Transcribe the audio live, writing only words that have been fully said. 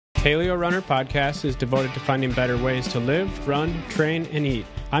Paleo Runner Podcast is devoted to finding better ways to live, run, train, and eat.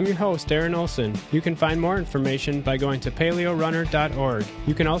 I'm your host, Aaron Olson. You can find more information by going to paleorunner.org.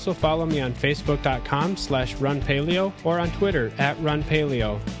 You can also follow me on facebook.com/runpaleo or on Twitter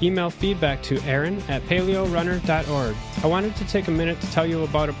 @runpaleo. Email feedback to aaron@paleorunner.org. I wanted to take a minute to tell you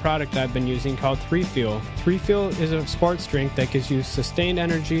about a product I've been using called 3Fuel. 3Fuel is a sports drink that gives you sustained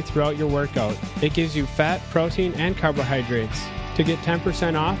energy throughout your workout. It gives you fat, protein, and carbohydrates. To get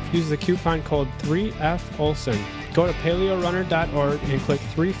 10% off, use the coupon code 3FOLSON. Go to paleorunner.org and click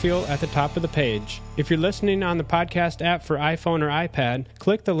 3Fuel at the top of the page. If you're listening on the podcast app for iPhone or iPad,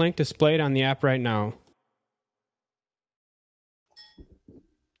 click the link displayed on the app right now.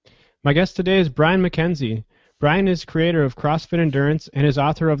 My guest today is Brian McKenzie. Brian is creator of CrossFit Endurance and is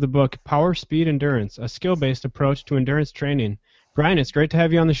author of the book Power Speed Endurance, a skill-based approach to endurance training. Brian, it's great to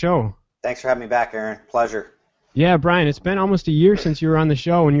have you on the show. Thanks for having me back, Aaron. Pleasure. Yeah, Brian, it's been almost a year since you were on the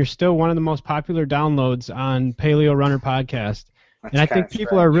show, and you're still one of the most popular downloads on Paleo Runner Podcast. And I think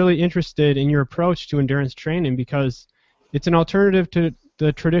people are really interested in your approach to endurance training because it's an alternative to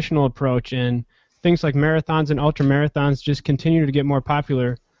the traditional approach, and things like marathons and ultramarathons just continue to get more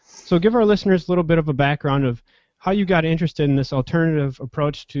popular. So give our listeners a little bit of a background of how you got interested in this alternative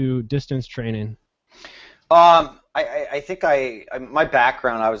approach to distance training. I think my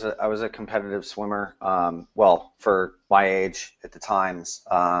background, I was a competitive swimmer, well, for my age at the times,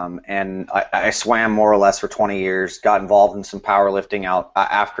 and I swam more or less for 20 years, got involved in some powerlifting out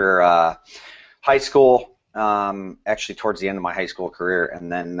after high school, actually towards the end of my high school career,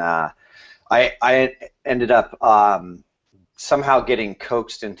 and then I ended up somehow getting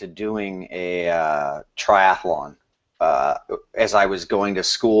coaxed into doing a triathlon as I was going to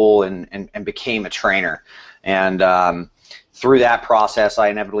school and became a trainer. And through that process, I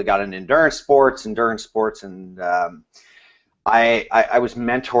inevitably got into endurance sports, and I was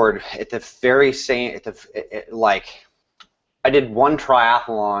mentored at the very same, I did one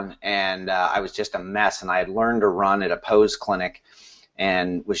triathlon, and I was just a mess, and I had learned to run at a pose clinic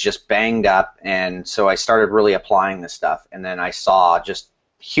and was just banged up, and so I started really applying this stuff, and then I saw just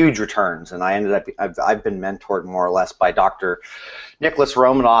huge returns, and I ended up, I've been mentored more or less by Dr. Nicholas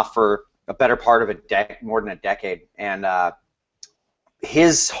Romanoff for a better part of more than a decade, and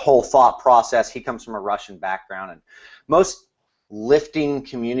his whole thought process, he comes from a Russian background, and most lifting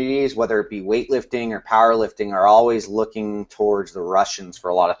communities, whether it be weightlifting or powerlifting, are always looking towards the Russians for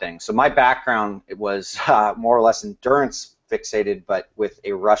a lot of things. So my background, it was more or less endurance fixated, but with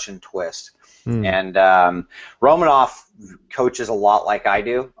a Russian twist. And Romanoff coaches a lot like I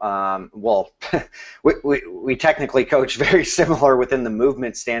do. Well, we technically coach very similar within the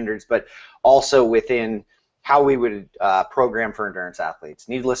movement standards, but also within how we would program for endurance athletes.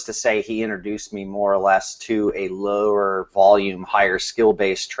 Needless to say, he introduced me more or less to a lower volume, higher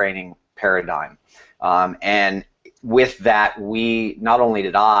skill-based training paradigm. And with that, not only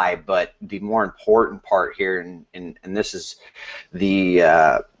did I, but the more important part here, and this is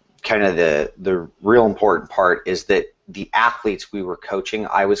the kind of the real important part, is that the athletes I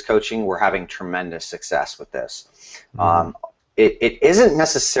was coaching, were having tremendous success with this. It isn't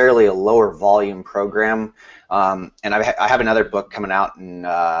necessarily a lower volume program, and I have another book coming out in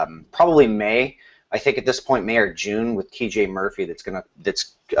probably May. I think at this point, May or June, with TJ Murphy, that's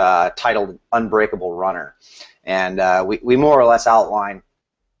titled Unbreakable Runner, and we more or less outline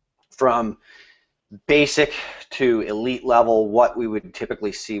from basic to elite level what we would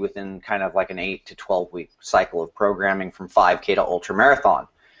typically see within kind of like an 8 to 12 week cycle of programming from 5K to ultra marathon.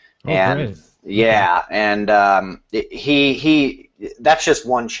 And yeah, and he that's just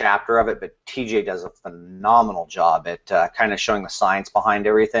one chapter of it, but TJ does a phenomenal job at kind of showing the science behind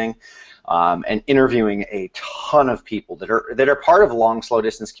everything, and interviewing a ton of people that are part of the long slow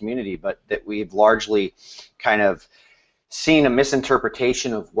distance community, but that we've largely kind of seen a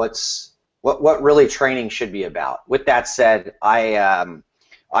misinterpretation of what really training should be about. With that said,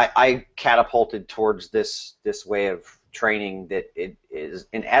 I catapulted towards this way of training that it is,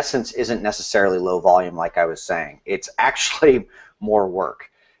 in essence, isn't necessarily low volume like I was saying. It's actually more work.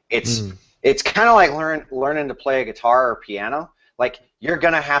 It's kind of like learning to play a guitar or piano. Like, you're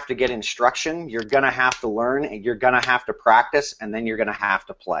going to have to get instruction, you're going to have to learn, and you're going to have to practice, and then you're going to have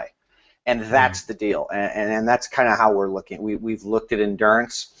to play. And that's the deal, and that's kind of how we're looking. We've looked at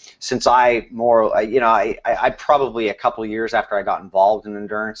endurance since I probably a couple years after I got involved in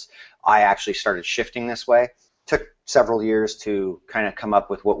endurance, I actually started shifting this way. Took several years to kind of come up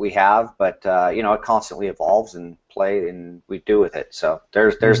with what we have, but it constantly evolves and we do with it. So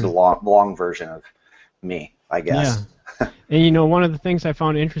there's the long version of me, I guess. Yeah. And one of the things I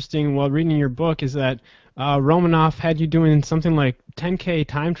found interesting while reading your book is that Romanoff had you doing something like 10K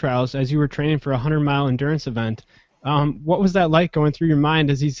time trials as you were training for a 100-mile endurance event. What was that like going through your mind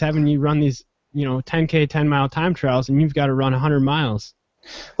as he's having you run these, 10K, 10-mile time trials, and you've got to run 100 miles?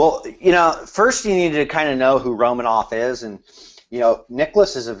 Well, first you need to kind of know who Romanoff is, and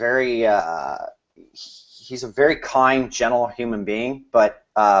Nicholas is he's a very kind, gentle human being, but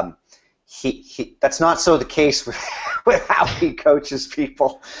he that's not so the case with, with how he coaches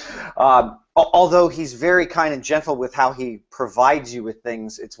people. Although he's very kind and gentle with how he provides you with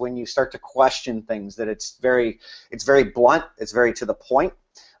things, it's when you start to question things that it's very blunt, it's very to the point.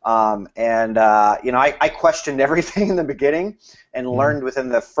 I questioned everything in the beginning and learned within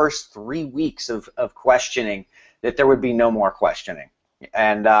the first 3 weeks of questioning that there would be no more questioning.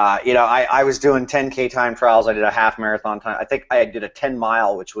 And, I was doing 10K time trials. I did a half marathon time. I think I did a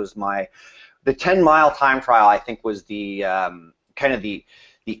 10-mile, which was the 10-mile time trial, I think, was the kind of the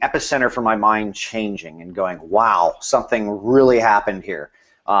epicenter for my mind changing and going, wow, something really happened here.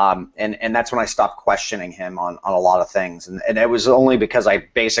 And that's when I stopped questioning him on a lot of things. And it was only because I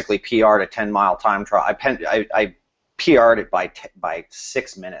basically PR'd a 10-mile time trial. I PR'd it by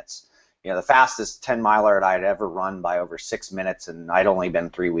 6 minutes. The fastest 10-miler that I'd ever run by over 6 minutes, and I'd only been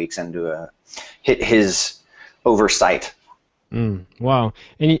 3 weeks into his oversight. Wow.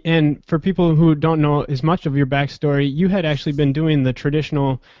 And for people who don't know as much of your backstory, you had actually been doing the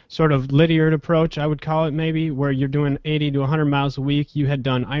traditional sort of Lydiard approach, I would call it maybe, where you're doing 80 to 100 miles a week. You had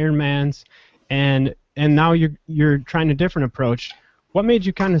done Ironmans, and now you're trying a different approach. What made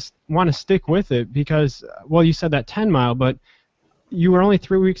you kind of want to stick with it? Because, well, you said that 10-mile, but you were only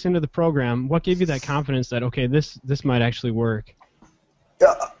 3 weeks into the program. What gave you that confidence that, okay, this might actually work?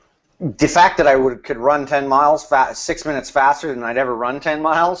 The fact that I could run 10 miles 6 minutes faster than I'd ever run 10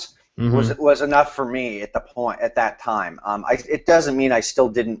 miles was enough for me at that time. It doesn't mean I still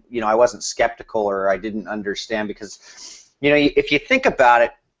didn't, I wasn't skeptical or I didn't understand, because, if you think about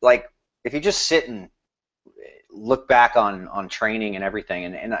it, like if you just sit and look back on training and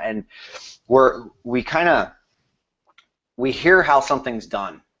everything, and we hear how something's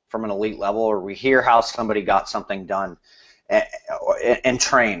done from an elite level, or we hear how somebody got something done and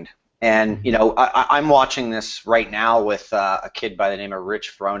trained. And, I'm watching this right now with a kid by the name of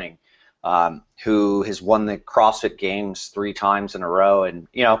Rich Froning, who has won the CrossFit Games 3 times in a row and,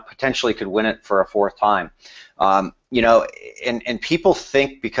 potentially could win it for a 4th time. And people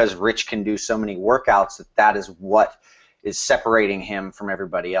think because Rich can do so many workouts that is what is separating him from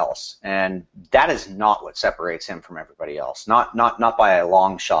everybody else. And that is not what separates him from everybody else, not by a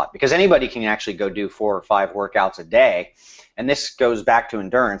long shot, because anybody can actually go do 4 or 5 workouts a day. And this goes back to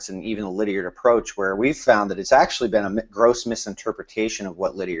endurance and even the Lydiard approach, where we've found that it's actually been a gross misinterpretation of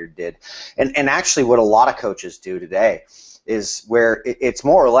what Lydiard did. And actually what a lot of coaches do today is where it's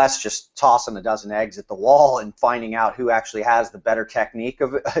more or less just tossing a dozen eggs at the wall and finding out who actually has the better technique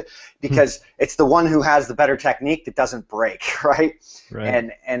of it, because it's the one who has the better technique that doesn't break, right?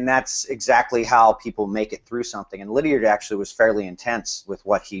 And that's exactly how people make it through something. And Lydiard actually was fairly intense with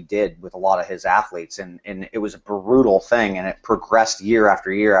what he did with a lot of his athletes, and it was a brutal thing, and it progressed year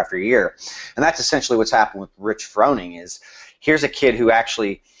after year after year. And that's essentially what's happened with Rich Froning. Is here's a kid who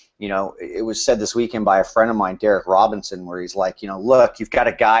actually, it was said this weekend by a friend of mine, Derek Robinson, where he's like, look, you've got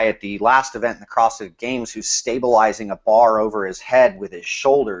a guy at the last event in the CrossFit Games who's stabilizing a bar over his head with his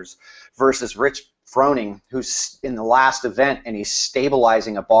shoulders, versus Rich Froning, who's in the last event and he's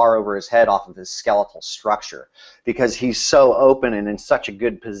stabilizing a bar over his head off of his skeletal structure, because he's so open and in such a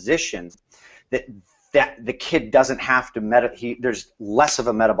good position that the kid doesn't have to there's less of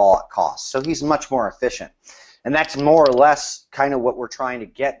a metabolic cost, so he's much more efficient. And that's more or less kind of what we're trying to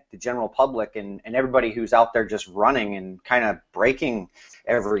get the general public and everybody who's out there just running and kind of breaking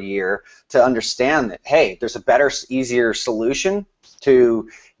every year to understand that, hey, there's a better, easier solution to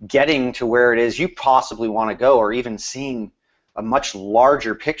getting to where it is you possibly want to go, or even seeing a much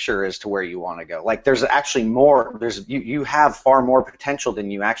larger picture as to where you want to go. Like there's actually more, you have far more potential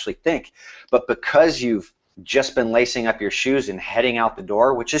than you actually think. But because you've just been lacing up your shoes and heading out the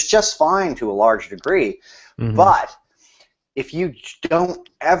door, which is just fine to a large degree, but if you don't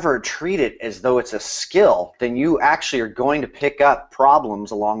ever treat it as though it's a skill, then you actually are going to pick up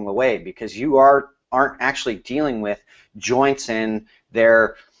problems along the way, because you aren't actually dealing with joints in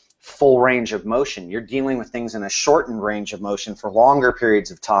their full range of motion. You're dealing with things in a shortened range of motion for longer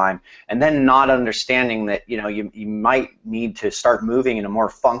periods of time, and then not understanding that you might need to start moving in a more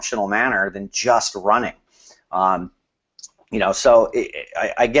functional manner than just running. So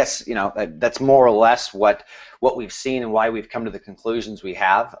I guess that's more or less what we've seen and why we've come to the conclusions we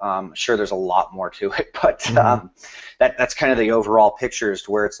have. Sure, there's a lot more to it, but that's kind of the overall picture, as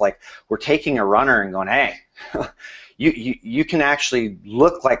to where it's like we're taking a runner and going, hey, you can actually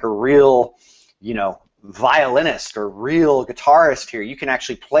look like a real, violinist or real guitarist here. You can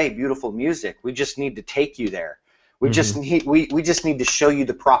actually play beautiful music. We just need to take you there. We just need to show you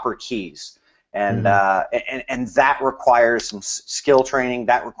the proper keys. And and that requires some skill training.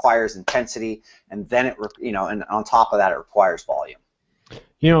 That requires intensity, and then and on top of that, it requires volume.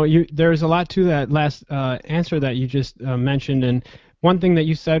 There's a lot to that last answer that you just mentioned, and one thing that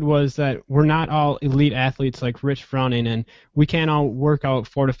you said was that we're not all elite athletes like Rich Froning, and we can't all work out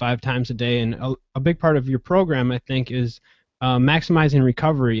 4 to 5 times a day. And a big part of your program, I think, is maximizing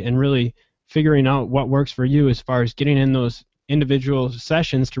recovery and really figuring out what works for you as far as getting in those individual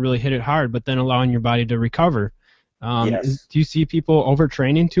sessions to really hit it hard, but then allowing your body to recover. Yes. Do you see people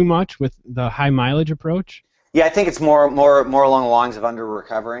overtraining too much with the high mileage approach? Yeah, I think it's more along the lines of under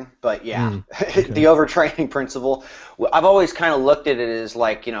recovering, but yeah, okay. The overtraining principle. I've always kind of looked at it as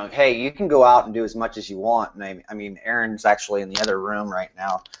like, hey, you can go out and do as much as you want. And I mean, Erin's actually in the other room right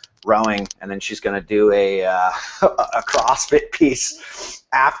now, rowing, and then she's going to do a CrossFit piece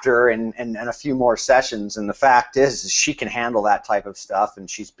after, and a few more sessions. And the fact is she can handle that type of stuff, and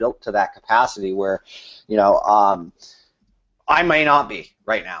she's built to that capacity where, I may not be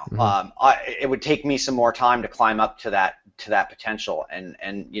right now. It would take me some more time to climb up to that potential, and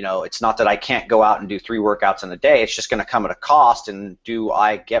it's not that I can't go out and do 3 workouts in a day. It's just going to come at a cost. And do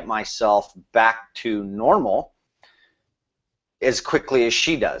I get myself back to normal as quickly as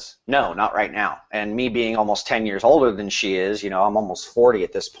she does? No, not right now. And me being almost 10 years older than she is, I'm almost 40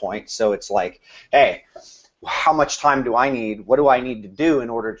 at this point. So it's like, hey, how much time do I need? What do I need to do in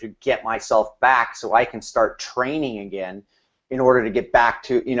order to get myself back so I can start training again, in order to get back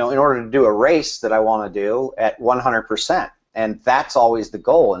to, in order to do a race that I want to do at 100%. And that's always the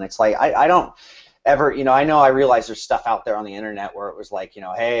goal. And it's like, I don't ever, I realize there's stuff out there on the internet where it was like,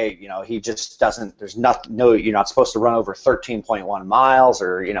 hey, he just doesn't, you're not supposed to run over 13.1 miles,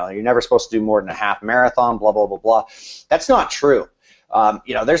 or, you're never supposed to do more than a half marathon, blah, blah, blah, blah. That's not true.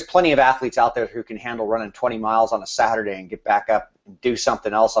 There's plenty of athletes out there who can handle running 20 miles on a Saturday and get back up and do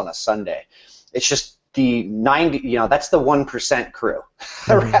something else on a Sunday. It's just, the 90, that's the 1% crew.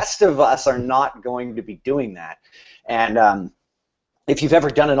 The rest of us are not going to be doing that. And if you've ever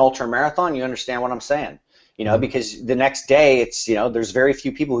done an ultra marathon, you understand what I'm saying. Because the next day, it's there's very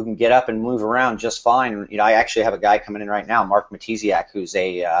few people who can get up and move around just fine. I actually have a guy coming in right now, Mark Matiziak, who's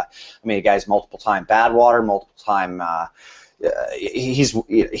the guy's multiple-time Badwater, multiple-time.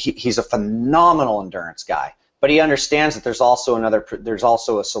 He's a phenomenal endurance guy. But he understands that there's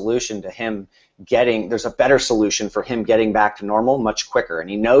also a solution to him there's a better solution for him getting back to normal much quicker. And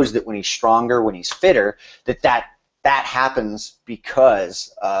he knows that when he's stronger, when he's fitter, that happens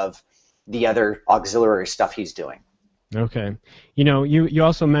because of the other auxiliary stuff he's doing. Okay. You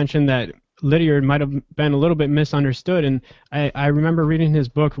also mentioned that Lydiard might have been a little bit misunderstood, and I remember reading his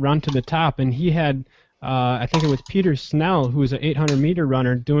book, Run to the Top, and he had, I think it was Peter Snell, who was an 800-meter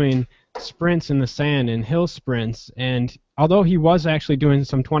runner, doing sprints in the sand and hill sprints. And although he was actually doing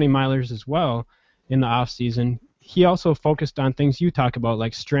some 20-milers as well in the off-season, he also focused on things you talk about,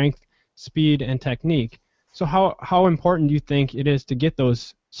 like strength, speed, and technique. So how important do you think it is to get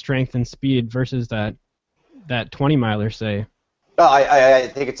those strength and speed versus that 20-miler, say? I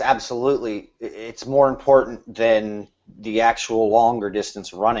think it's more important than the actual longer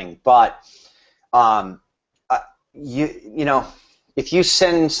distance running. But if you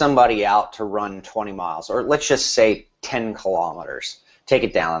send somebody out to run 20 miles, or let's just say 10 kilometers, take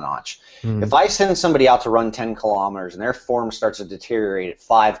it down a notch. If I send somebody out to run 10 kilometers and their form starts to deteriorate at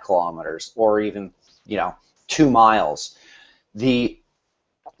 5 kilometers, or even 2 miles, the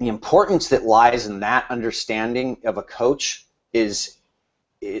importance that lies in that understanding of a coach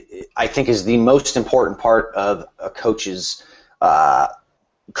I think is the most important part of a coach's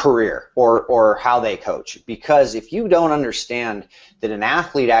career, or how they coach. Because if you don't understand that an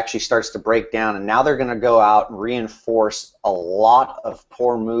athlete actually starts to break down, and now they're going to go out and reinforce a lot of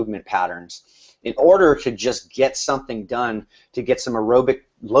poor movement patterns in order to just get something done, to get some aerobic,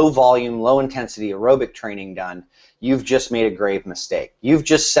 low volume, low intensity aerobic training done, you've just made a grave mistake. You've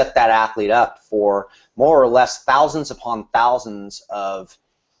just set that athlete up for more or less thousands upon thousands of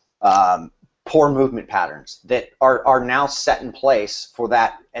poor movement patterns that are now set in place for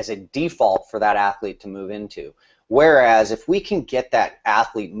that, as a default for that athlete to move into. Whereas if we can get that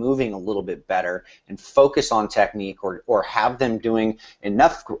athlete moving a little bit better and focus on technique, or have them doing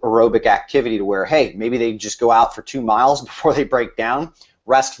enough aerobic activity to where, hey, maybe they just go out for 2 miles before they break down,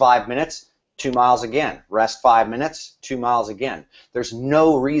 rest 5 minutes, 2 miles again, rest 5 minutes, 2 miles again. There's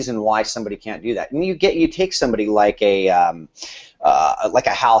no reason why somebody can't do that. And you take somebody like a Hal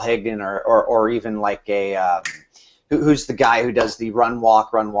Higdon, or even like a who's the guy who does the run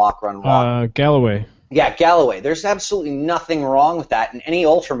walk. Galloway. Yeah, Galloway. There's absolutely nothing wrong with that, and any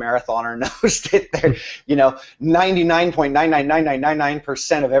ultramarathoner knows that they're,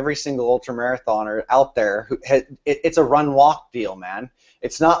 99.99999% of every single ultramarathoner out there, it's a run walk deal, man.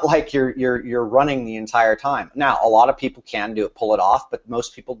 It's not like you're running the entire time. Now, a lot of people can do it, pull it off, but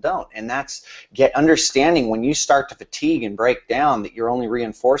most people don't. And that's understanding when you start to fatigue and break down that you're only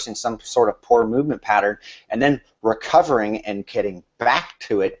reinforcing some sort of poor movement pattern, and then recovering and getting back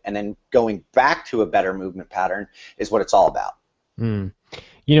to it, and then going back to a better movement pattern is what it's all about. Mm.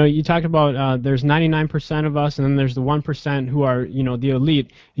 You talked about there's 99% of us, and then there's the 1% who are, the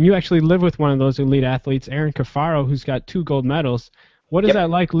elite. And you actually live with one of those elite athletes, Erin Cafaro, who's got 2 gold medals. What is that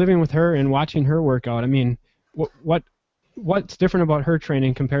like, living with her and watching her work out? I mean, what's different about her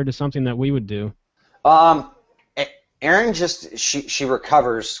training compared to something that we would do? Erin she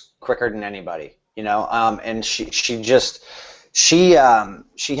recovers quicker than anybody, and she's just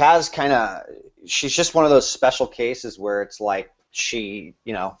one of those special cases where it's like she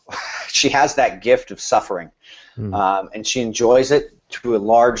has that gift of suffering, and she enjoys it to a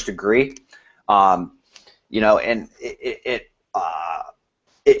large degree, and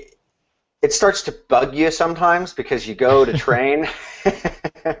it starts to bug you sometimes, because you go to train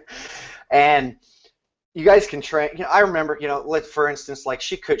and you guys can train. I remember, for instance, like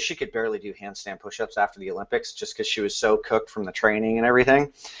she could barely do handstand push-ups after the Olympics, just because she was so cooked from the training and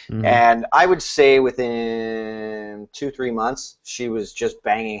everything. Mm-hmm. And I would say within 2-3 months, she was just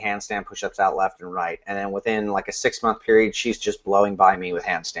banging handstand push-ups out left and right. And then within like a 6-month period, she's just blowing by me with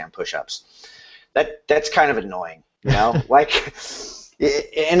handstand push-ups. That's kind of annoying, like.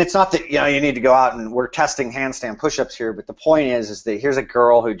 And it's not that you need to go out and we're testing handstand push-ups here, but the point is that here's a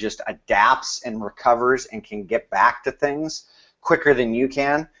girl who just adapts and recovers and can get back to things quicker than you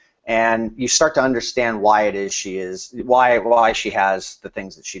can, and you start to understand why it is why she has the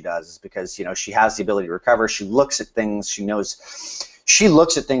things that she does. Is because she has the ability to recover. She looks at things. She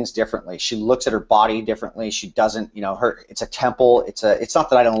looks at things differently. She looks at her body differently. She doesn't, it's a temple. It's not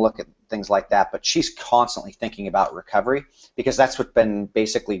that I don't look at things like that, but she's constantly thinking about recovery, because that's what's been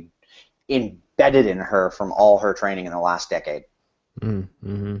basically embedded in her from all her training in the last decade.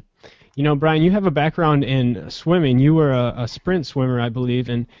 Mm-hmm. Brian, you have a background in swimming. You were a sprint swimmer, I believe,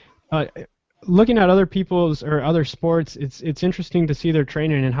 and looking at other people's or other sports, it's interesting to see their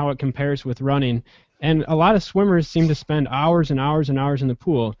training and how it compares with running. And a lot of swimmers seem to spend hours and hours and hours in the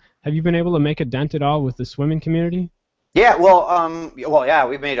pool. Have you been able to make a dent at all with the swimming community? Yeah,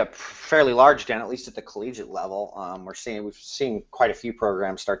 we've made a fairly large dent, at least at the collegiate level. We've seen quite a few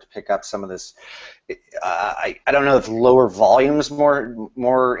programs start to pick up some of this. I don't know if lower volumes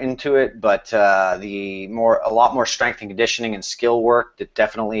more into it, but a lot more strength and conditioning and skill work that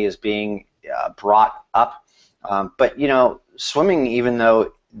definitely is being brought up. But swimming, even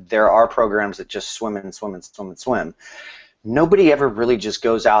though there are programs that just swim, nobody ever really just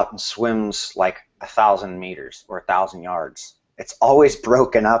goes out and swims like 1,000 meters or 1,000 yards. It's always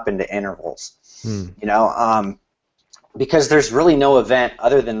broken up into intervals, because there's really no event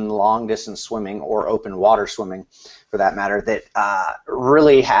other than long distance swimming or open water swimming, for that matter, that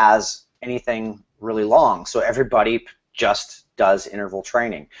really has anything really long. So everybody just does interval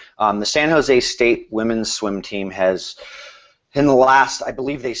training. The San Jose State women's swim team has, in the last, I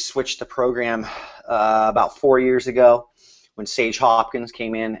believe they switched the program about 4 years ago when Sage Hopkins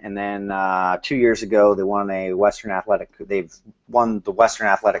came in, and then 2 years ago they've won the Western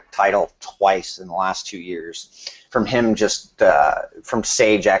Athletic title twice in the last 2 years. From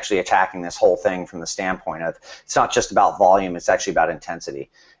Sage actually attacking this whole thing from the standpoint of, it's not just about volume, it's actually about intensity.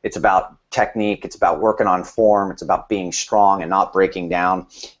 It's about technique, it's about working on form, it's about being strong and not breaking down.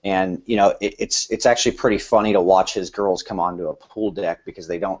 And it's actually pretty funny to watch his girls come onto a pool deck, because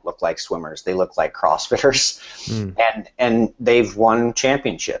they don't look like swimmers, they look like CrossFitters. And they've won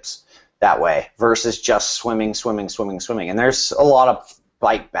championships that way versus just swimming. And there's a lot of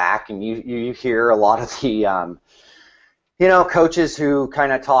bite back, and you hear a lot of the coaches who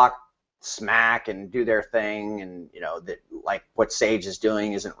kind of talk smack and do their thing, and that like what Sage is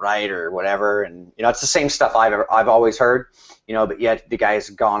doing isn't right or whatever, and it's the same stuff I've always heard, but yet the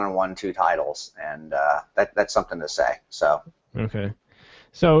guy's gone and won 2 titles, and that's something to say. So okay,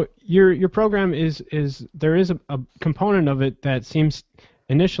 So your program is there is a component of it that seems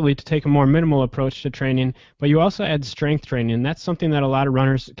initially to take a more minimal approach to training, but you also add strength training, and that's something that a lot of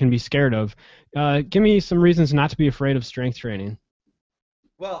runners can be scared of. Give me some reasons not to be afraid of strength training.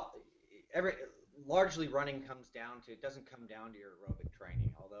 Well, largely running comes down to, it doesn't come down to your aerobic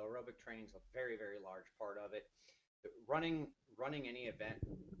training, although aerobic training is a very, very large part of it. But running any event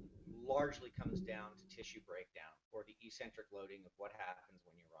largely comes down to tissue breakdown or the eccentric loading of what happens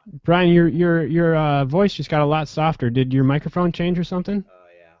when you run. Brian, your voice just got a lot softer. Did your microphone change or something?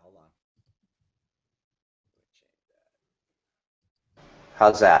 Yeah, hold on.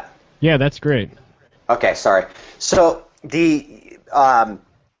 How's that? Yeah, that's great. Okay, sorry. So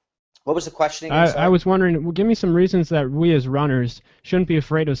what was the question again? I was wondering, well, give me some reasons that we as runners shouldn't be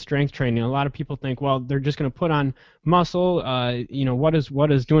afraid of strength training. A lot of people think, well, they're just going to put on muscle. What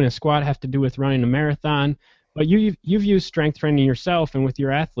does doing a squat have to do with running a marathon? But you've used strength training yourself and with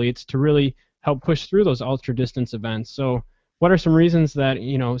your athletes to really help push through those ultra distance events. So what are some reasons that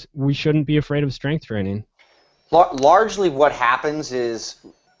we shouldn't be afraid of strength training? Largely what happens is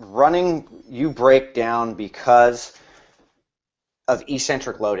running, you break down because of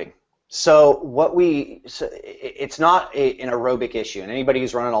eccentric loading. So it's not an aerobic issue, and anybody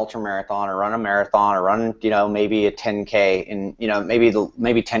who's run an ultra marathon or run a marathon or run maybe a 10K, and maybe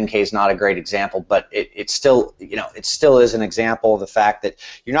 10K is not a great example, but it still is an example of the fact that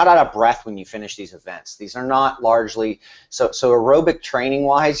you're not out of breath when you finish these events. These are not largely so aerobic training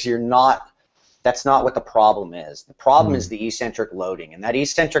wise, that's not what the problem is. The problem is the eccentric loading, and that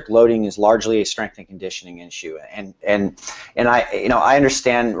eccentric loading is largely a strength and conditioning issue. And I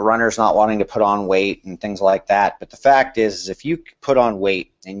understand runners not wanting to put on weight and things like that, but the fact is if you put on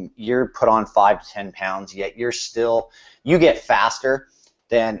weight and you're put on 5 to 10 pounds, yet you get faster,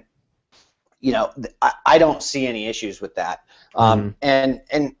 then I don't see any issues with that.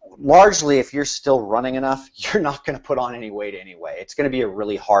 And largely, if you're still running enough, you're not going to put on any weight anyway. It's going to be a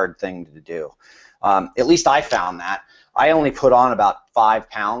really hard thing to do. At least I found that. I only put on about 5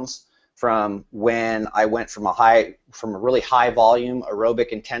 pounds from when I went from a really high volume aerobic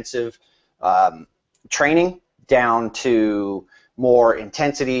intensive training down to more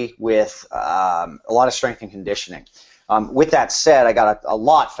intensity with a lot of strength and conditioning. With that said, I got a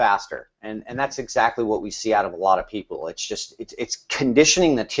lot faster, and that's exactly what we see out of a lot of people. It's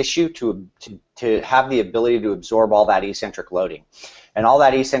conditioning the tissue to have the ability to absorb all that eccentric loading, and all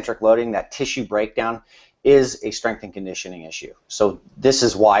that eccentric loading, that tissue breakdown, is a strength and conditioning issue. So this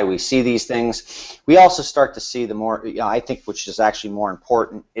is why we see these things. We also start to see the more, I think, which is actually more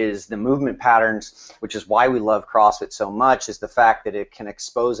important, is the movement patterns, which is why we love CrossFit so much, is the fact that it can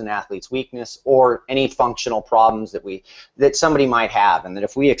expose an athlete's weakness or any functional problems that somebody might have, and that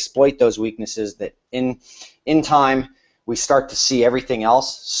if we exploit those weaknesses, that in time we start to see everything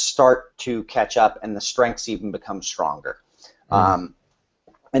else start to catch up, and the strengths even become stronger.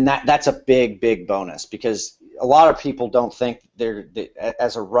 And that's a big, big bonus, because a lot of people don't think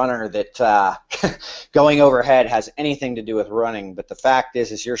as a runner that going overhead has anything to do with running, but the fact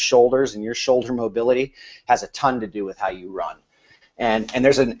is your shoulders and your shoulder mobility has a ton to do with how you run. And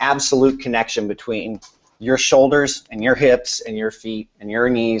there's an absolute connection between your shoulders and your hips and your feet and your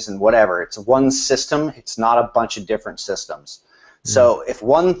knees and whatever. It's one system. It's not a bunch of different systems. So if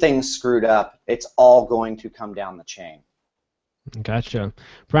one thing's screwed up, it's all going to come down the chain. Gotcha.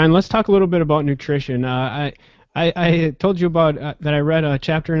 Brian, let's talk a little bit about nutrition. I told you about that I read a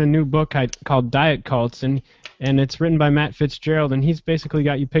chapter in a new book called Diet Cults, and it's written by Matt Fitzgerald, and he's basically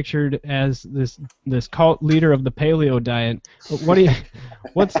got you pictured as this cult leader of the paleo diet.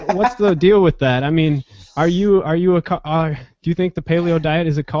 What's the deal with that? I mean, do you think the paleo diet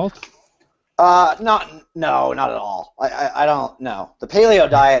is a cult? No, not at all. I don't know. The paleo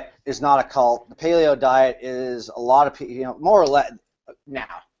diet is not a cult. The paleo diet is a lot of people, more or less. Now,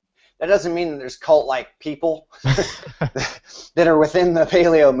 that doesn't mean that there's cult-like people that are within the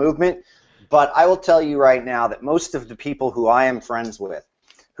paleo movement, but I will tell you right now that most of the people who I am friends with,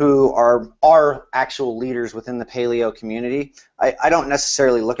 who are actual leaders within the paleo community, I don't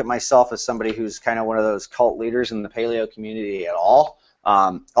necessarily look at myself as somebody who's kind of one of those cult leaders in the paleo community at all.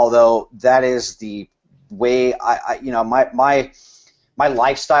 Although that is the way my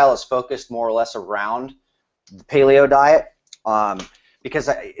lifestyle is focused more or less around the paleo diet, because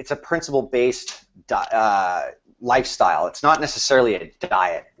it's a principle-based lifestyle. It's not necessarily a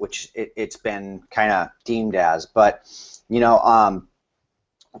diet, which it's been kind of deemed as, but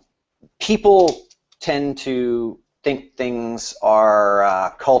people tend to think things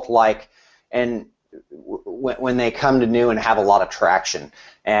are cult-like, and when they come to new and have a lot of traction,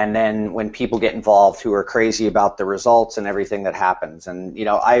 and then when people get involved who are crazy about the results and everything that happens. And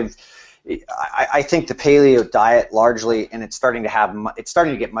I think the paleo diet largely, and it's starting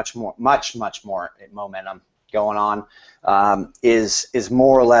to get much more momentum going on, is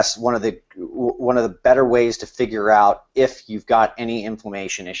more or less one of the better ways to figure out if you've got any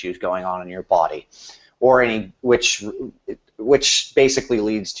inflammation issues going on in your body, or any which basically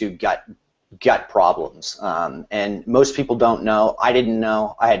leads to gut problems. And most people don't know. I didn't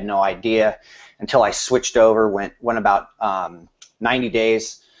know. I had no idea until I switched over, went about 90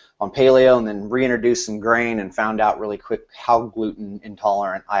 days on paleo, and then reintroduced some grain, and found out really quick how gluten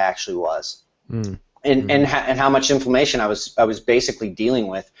intolerant I actually was. And how much inflammation I was basically dealing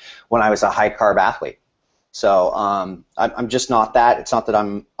with when I was a high carb athlete. So I'm just not that. It's not that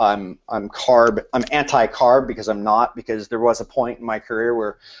I'm anti-carb, because I'm not, because there was a point in my career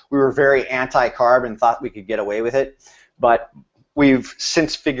where we were very anti-carb and thought we could get away with it. But we've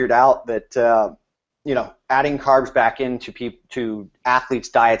since figured out that adding carbs back to athletes'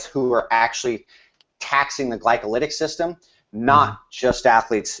 diets who are actually taxing the glycolytic system, not just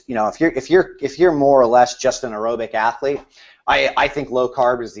athletes. If you're more or less just an aerobic athlete, I think low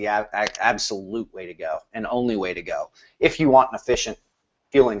carb is the absolute way to go and only way to go if you want an efficient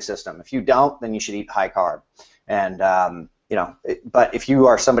fueling system. If you don't, then you should eat high carb. And but if you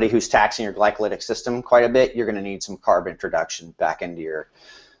are somebody who's taxing your glycolytic system quite a bit, you're going to need some carb introduction back into your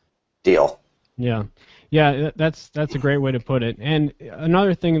deal. Yeah, that's a great way to put it. And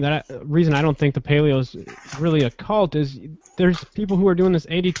another thing reason I don't think the paleo is really a cult is there's people who are doing this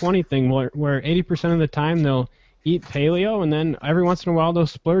 80-20 thing where 80% of the time they'll eat paleo, and then every once in a while they'll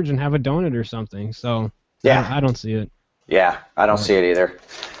splurge and have a donut or something. So yeah, I don't see it. Yeah, I don't see it either.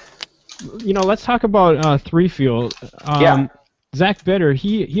 Let's talk about 3Fuel. Yeah. Zach Bitter,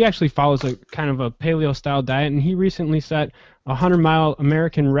 he actually follows a kind of a paleo-style diet, and he recently set a 100-mile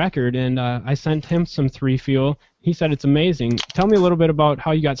American record, and I sent him some 3Fuel. He said it's amazing. Tell me a little bit about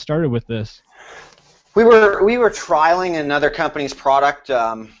how you got started with this. We were trialing another company's product.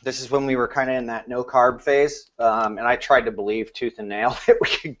 This is when we were kind of in that no-carb phase, and I tried to believe tooth and nail that we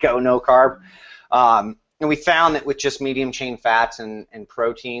could go no-carb. And we found that with just medium-chain fats and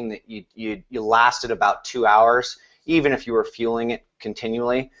protein that you lasted about 2 hours, even if you were fueling it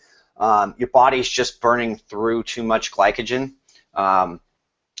continually. Your body's just burning through too much glycogen, and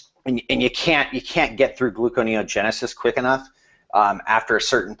you can't get through gluconeogenesis quick enough after a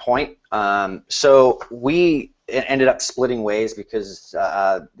certain point. So we ended up splitting ways because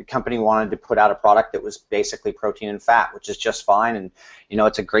the company wanted to put out a product that was basically protein and fat, which is just fine, and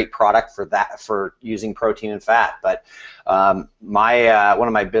it's a great product for using protein and fat. But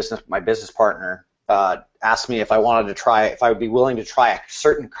my business partner asked me if I would be willing to try a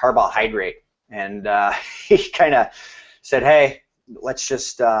certain carbohydrate, and he kind of said, "Hey, let's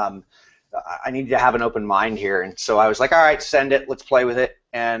just I need to have an open mind here." And so I was like, "All right, send it. Let's play with it."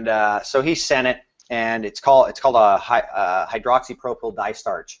 And so he sent it, and it's called a hydroxypropyl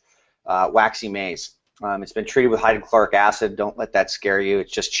distarch, waxy maize. It's been treated with hydrochloric acid. Don't let that scare you.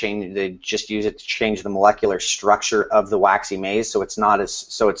 It's just they just use it to change the molecular structure of the waxy maize, so it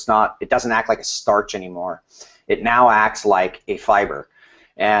doesn't act like a starch anymore. It now acts like a fiber,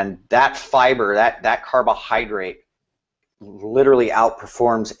 and that fiber, that carbohydrate, literally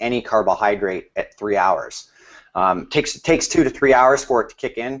outperforms any carbohydrate at 3 hours. Takes 2 to 3 hours for it to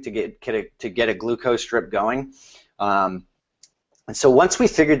kick in to get a glucose strip going. And so once we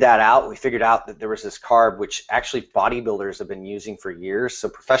figured that out, we figured out that there was this carb which actually bodybuilders have been using for years. So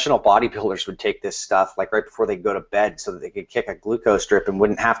professional bodybuilders would take this stuff like right before they go to bed so that they could kick a glucose strip and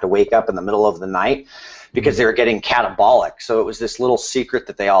wouldn't have to wake up in the middle of the night because they were getting catabolic. So it was this little secret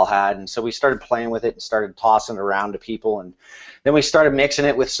that they all had. And so we started playing with it and started tossing it around to people. And then we started mixing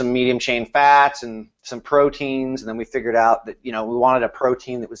it with some medium chain fats and some proteins, and then we figured out that we wanted a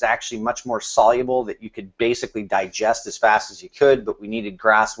protein that was actually much more soluble, that you could basically digest as fast as you could, but we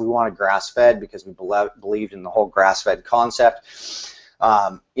wanted grass-fed because we believed in the whole grass-fed concept.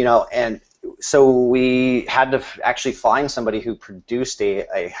 And so we had to actually find somebody who produced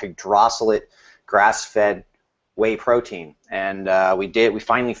a hydrolysate grass-fed whey protein, and we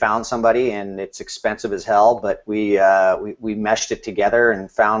finally found somebody, and it's expensive as hell, but we meshed it together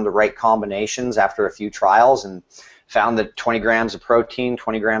and found the right combinations after a few trials, and found that 20 grams of protein,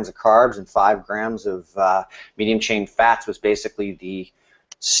 20 grams of carbs, and 5 grams of medium chain fats was basically the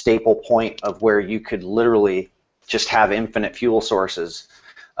staple point of where you could literally just have infinite fuel sources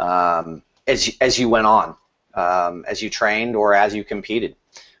as you went on, as you trained or as you competed.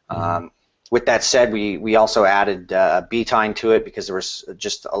 with that said, we also added betaine to it because there was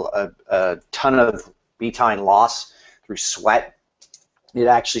just a ton of betaine loss through sweat. It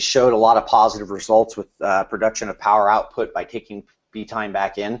actually showed a lot of positive results with production of power output by taking betaine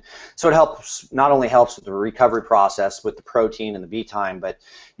back in. So it helps, not only helps with the recovery process with the protein and the betaine, but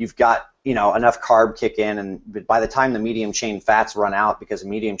you've got, you know, enough carb kick in, and by the time the medium chain fats run out, because the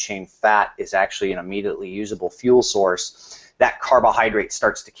medium chain fat is actually an immediately usable fuel source, that carbohydrate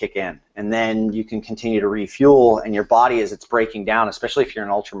starts to kick in, and then you can continue to refuel, and your body, as it's breaking down, especially if you're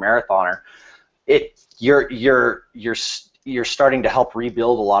an ultra marathoner, you're starting to help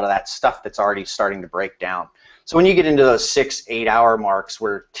rebuild a lot of that stuff that's already starting to break down. So when you get into those 6-8 hour marks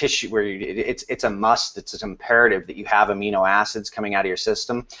where it's a must, it's an imperative that you have amino acids coming out of your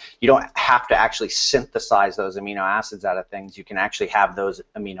system. You don't have to actually synthesize those amino acids out of things. You can actually have those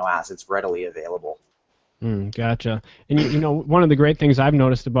amino acids readily available. Gotcha. And you know, one of the great things I've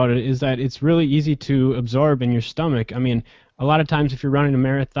noticed about it is that it's really easy to absorb in your stomach. I mean, a lot of times if you're running a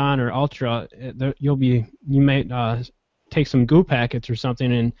marathon or ultra, you may take some goo packets or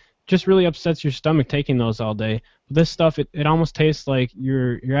something, and just really upsets your stomach taking those all day. But this stuff, it almost tastes like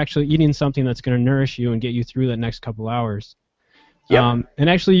you're actually eating something that's going to nourish you and get you through that next couple hours. Yep. And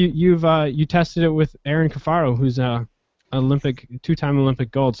actually, you tested it with Erin Cafaro, who's two-time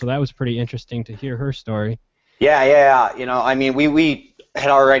Olympic gold. So that was pretty interesting to hear her story. Yeah. You know, I mean, we had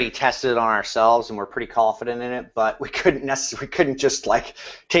already tested it on ourselves, and we're pretty confident in it, but we couldn't just like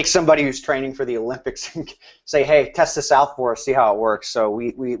take somebody who's training for the Olympics and say, hey, test this out for us, see how it works. So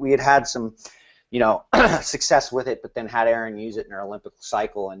we had some, you know, success with it, but then had Erin use it in her Olympic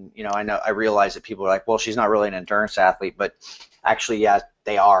cycle, and you know, I realized that people are like, well, she's not really an endurance athlete, but actually, yeah,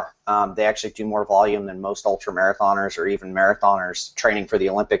 they are. They actually do more volume than most ultra marathoners or even marathoners training for the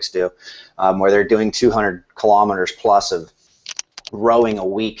Olympics do, where they're doing 200 kilometers plus of rowing a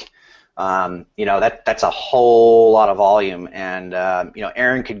week. You know, that's a whole lot of volume, and you know,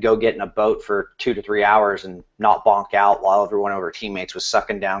 Erin could go get in a boat for 2 to 3 hours and not bonk out while every one of her teammates was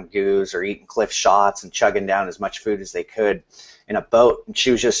sucking down goos or eating Cliff shots and chugging down as much food as they could in a boat, and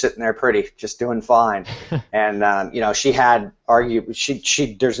she was just sitting there pretty, just doing fine. And you know, she had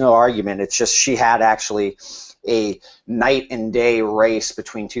there's no argument. It's just she had actually a night and day race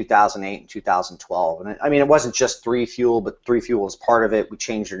between 2008 and 2012. And I mean, it wasn't just 3Fuel, but 3Fuel was part of it. We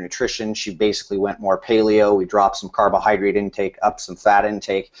changed her nutrition. She basically went more paleo. We dropped some carbohydrate intake, up some fat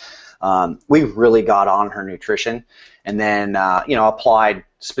intake. We really got on her nutrition, and then you know, applied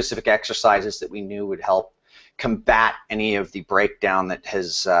specific exercises that we knew would help combat any of the breakdown that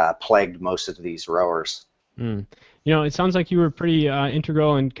has plagued most of these rowers. You know, it sounds like you were pretty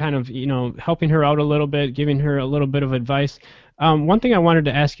integral in kind of, you know, helping her out a little bit, giving her a little bit of advice. One thing I wanted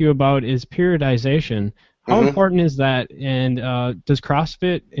to ask you about is periodization. How important is that? And does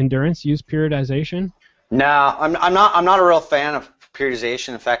CrossFit Endurance use periodization? No, I'm not a real fan of periodization.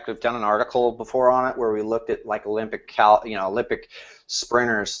 In fact, we've done an article before on it where we looked at like Olympic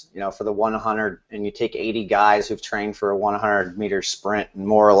sprinters, you know, for the 100, and you take 80 guys who've trained for a 100-meter sprint, and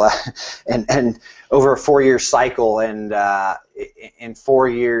more or less, and over a 4-year cycle, and in 4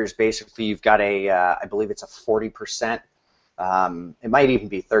 years, basically, you've got I believe it's a 40%. It might even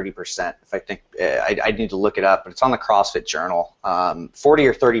be 30%. If I think I need to look it up, but it's on the CrossFit Journal. 40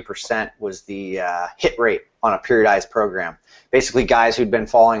 or 30% was the hit rate on a periodized program. Basically, guys who'd been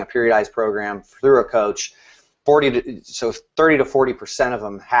following a periodized program through a coach. 30 to 40% of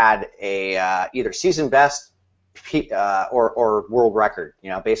them had a either season best or world record. You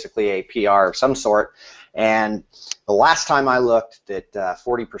know, basically a PR of some sort. And the last time I looked, that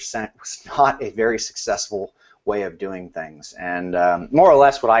 40% was not a very successful way of doing things. And more or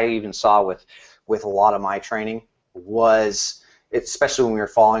less, what I even saw with a lot of my training was, especially when we were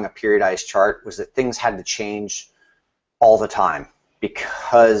following a periodized chart, was that things had to change all the time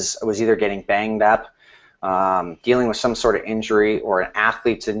because I was either getting banged up, dealing with some sort of injury or an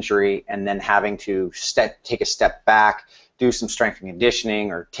athlete's injury, and then having to take a step back, do some strength and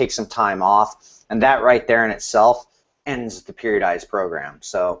conditioning, or take some time off, and that right there in itself ends the periodized program.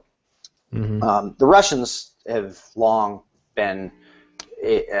 So the Russians have long been,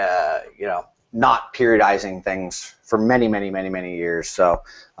 not periodizing things for many years. So,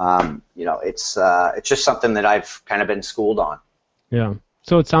 it's just something that I've kind of been schooled on. Yeah.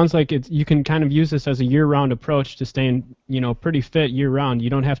 So it sounds like you can kind of use this as a year-round approach to staying, pretty fit year-round.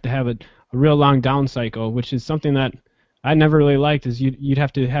 You don't have to have a real long down cycle, which is something that I never really liked. Is you'd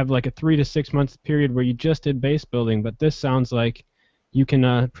have to have like a 3 to 6 month period where you just did base building. But this sounds like you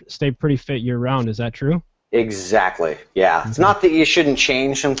can stay pretty fit year-round. Is that true? Exactly. Yeah. It's not that you shouldn't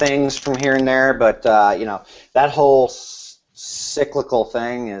change some things from here and there, but that whole cyclical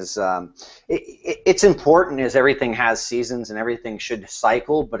thing is it's important as everything has seasons and everything should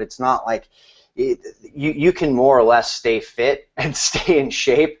cycle, but it's not like you can more or less stay fit and stay in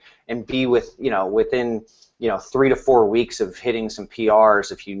shape and be within 3 to 4 weeks of hitting some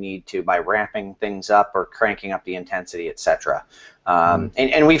PRs if you need to by ramping things up or cranking up the intensity, etc.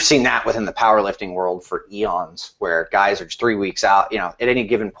 And we've seen that within the powerlifting world for eons, where guys are just 3 weeks out. At any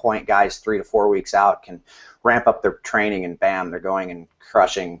given point, guys 3 to 4 weeks out can ramp up their training, and bam, they're going and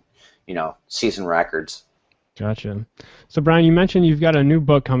crushing, season records. Gotcha. So Brian, you mentioned you've got a new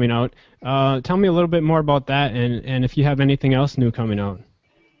book coming out. Tell me a little bit more about that, and if you have anything else new coming out.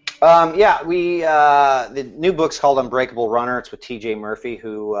 The new book's called Unbreakable Runner. It's with TJ Murphy,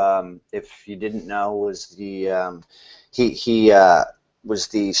 who, if you didn't know, was the he was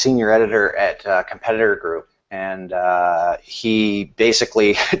the senior editor at Competitor Group, and he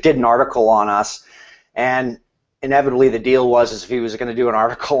basically did an article on us, and inevitably the deal was if he was going to do an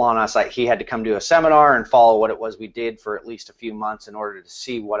article on us, he had to come to a seminar and follow what it was we did for at least a few months in order to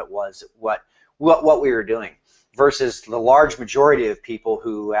see what it was, what we were doing, versus the large majority of people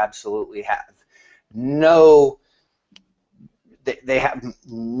who absolutely have they have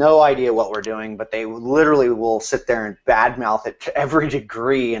no idea what we're doing, but they literally will sit there and badmouth it to every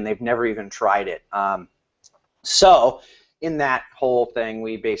degree, and they've never even tried it. So in that whole thing,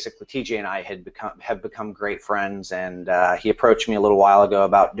 we basically, TJ and I have become great friends, and he approached me a little while ago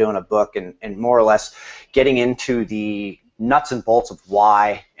about doing a book and more or less getting into the nuts and bolts of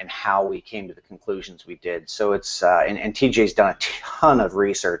why and how we came to the conclusions we did. So it's and TJ's done a ton of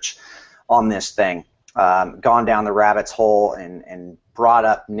research on this thing, gone down the rabbit's hole and brought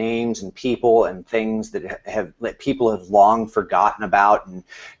up names and people and things that people have long forgotten about and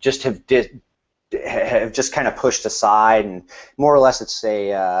just have just kind of pushed aside, and more or less it's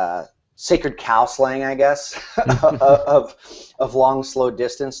a sacred cow slaying, I guess, of long, slow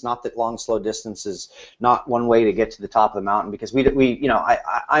distance. Not that long, slow distance is not one way to get to the top of the mountain, because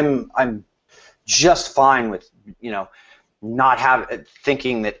I'm just fine with not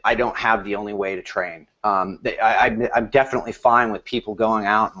thinking that I don't have the only way to train. I'm definitely fine with people going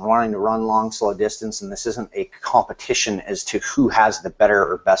out and wanting to run long, slow distance, and this isn't a competition as to who has the better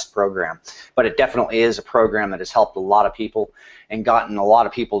or best program. But it definitely is a program that has helped a lot of people and gotten a lot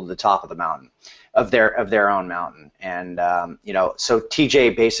of people to the top of the mountain, of their own mountain. And so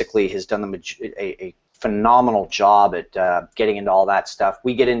TJ basically has done a phenomenal job at getting into all that stuff.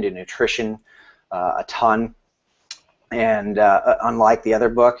 We get into nutrition a ton, and unlike the other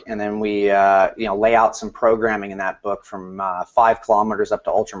book, and then we lay out some programming in that book from 5 kilometers up to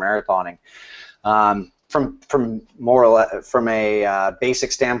ultramarathoning, from more or less from a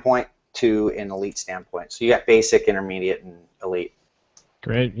basic standpoint to an elite standpoint. So you got basic, intermediate, and elite.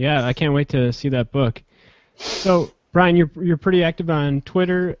 Great. Yeah, I can't wait to see that book. So Brian, you're pretty active on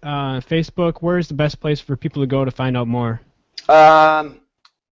Twitter, Facebook. Where's the best place for people to go to find out more?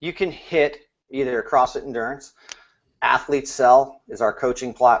 You can hit either CrossFit Endurance. AthleteCell is our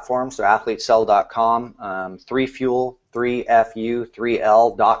coaching platform, so athletecell.com. 3Fuel, 3FU,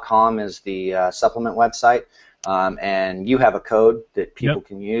 3L.com is the supplement website. And you have a code that people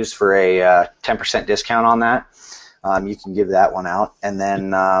can use for a 10% discount on that. You can give that one out. And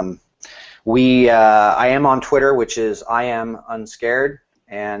then I am on Twitter, which is I am unscared,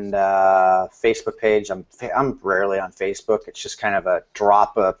 and Facebook page. I'm rarely on Facebook. It's just kind of a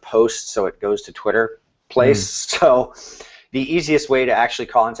drop a post so it goes to Twitter place. So the easiest way to actually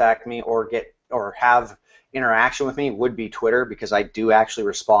contact me or have interaction with me would be Twitter, because I do actually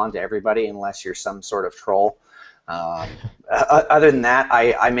respond to everybody unless you're some sort of troll. Other than that,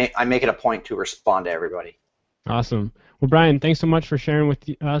 I make it a point to respond to everybody. Awesome. Well, Brian, thanks so much for sharing with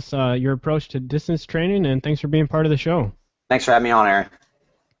us your approach to distance training, and thanks for being part of the show. Thanks for having me on, Aaron.